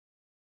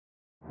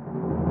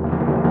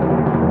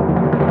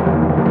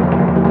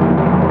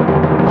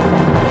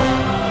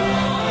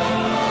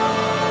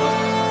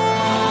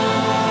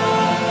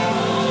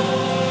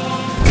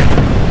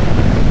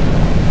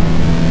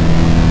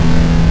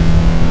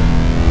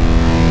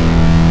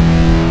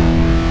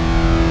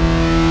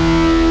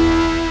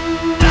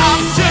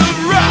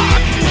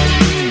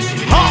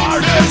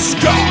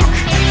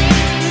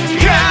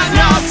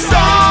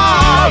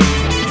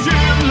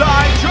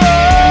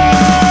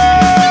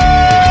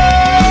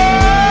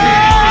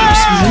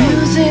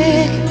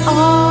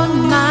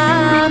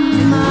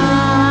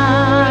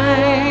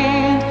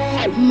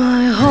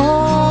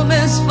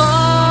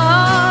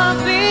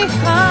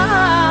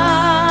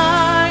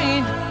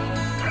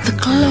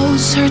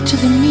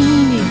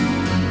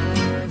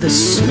the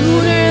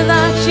sooner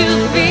that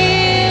you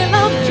feel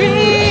of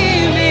dreaming.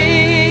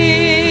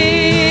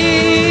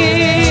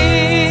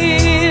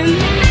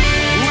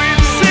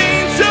 We've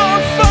seen so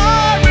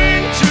far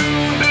into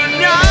the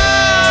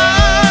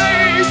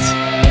night,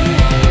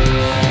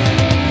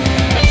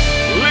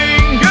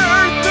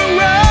 lingered the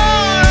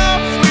world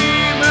of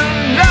dreaming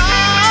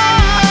night.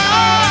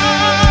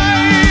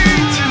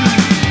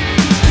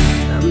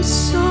 I'm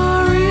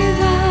sorry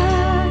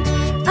that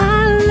I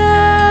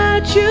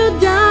let you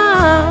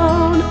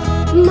down.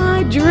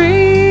 My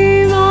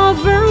dream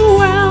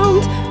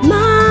overwhelmed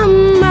my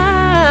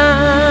mind.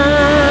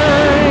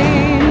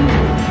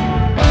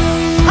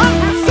 I'm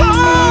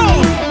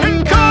sold and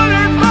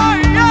couldn't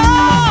find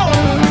out.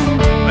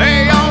 They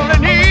only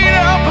need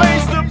a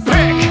place to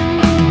pick.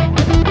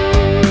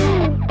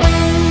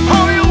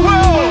 All your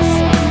worlds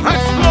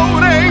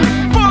exploding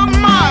for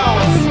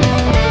miles.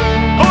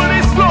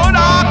 Bodies float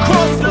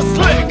across the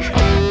slick.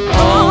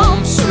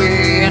 Home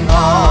sweet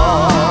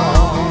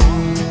home,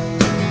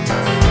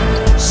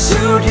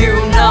 should you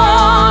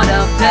not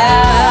have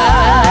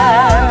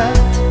had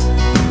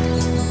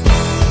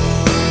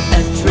a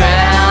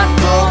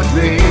dreadful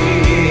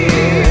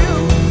dream,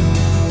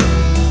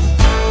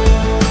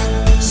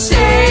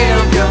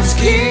 save your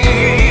skins.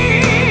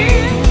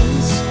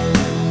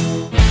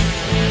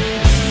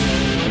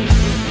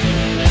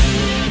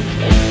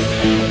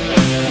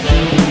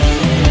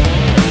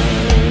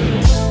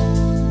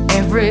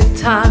 Every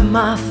time I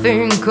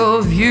think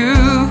of you,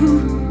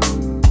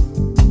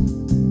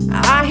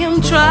 I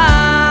am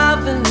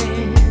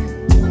traveling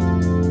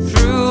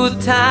through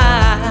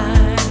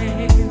time.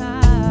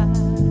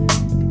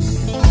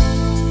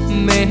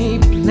 Many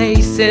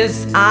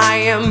places I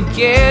am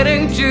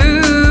getting to.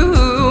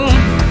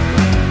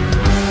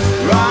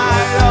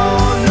 Ride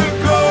on the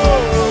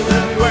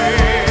golden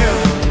wave,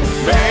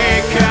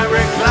 make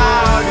every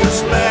cloud your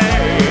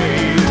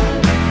slave.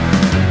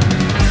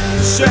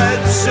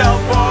 Set sail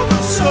for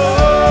the soul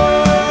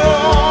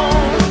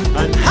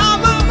and have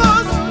the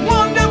most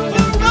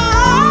wonderful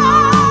ride.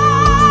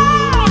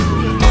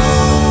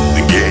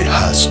 The gate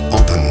has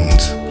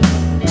opened.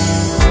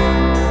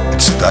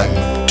 It's time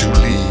to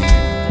leave.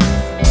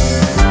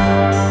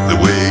 The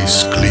way is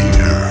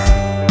clear.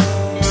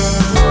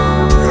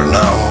 You're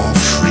now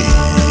free.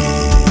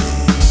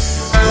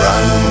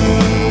 Run,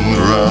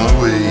 run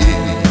away.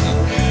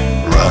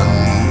 Run,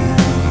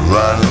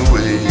 run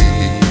away.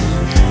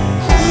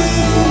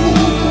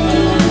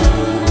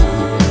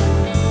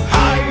 I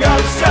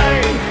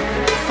abstain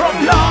from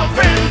love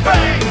in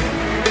vain.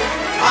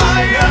 I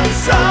am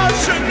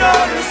such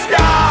another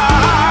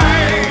sky.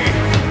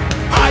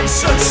 I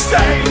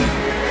sustain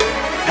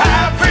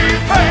heavy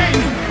pain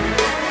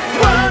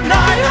when I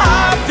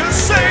have to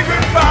say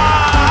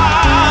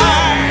goodbye.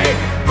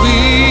 We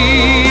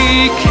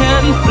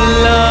can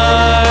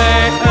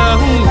fly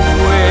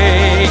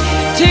away.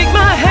 Take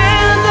my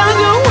hand on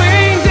your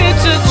wings.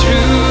 It's a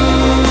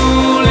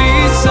truly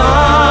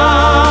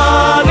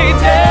sunny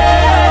day.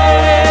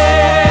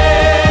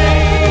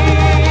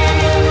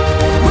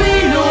 We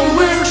know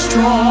we're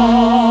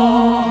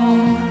strong.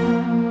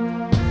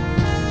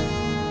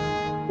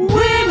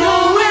 We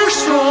know we're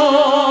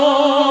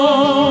strong.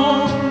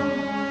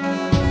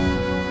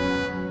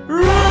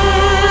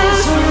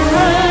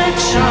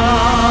 Resurrection.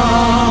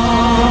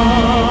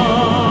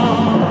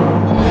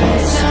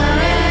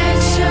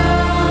 Resurrection,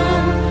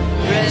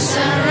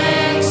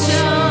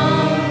 resurrection,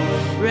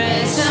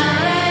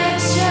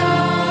 resurrection,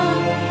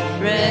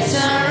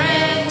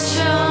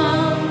 resurrection.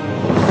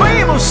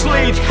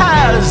 Famously, it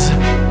has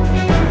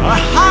a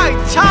high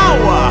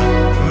tower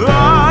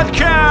that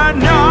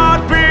cannot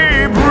be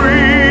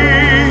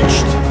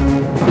breached.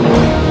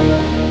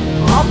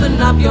 Open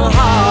up your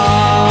heart.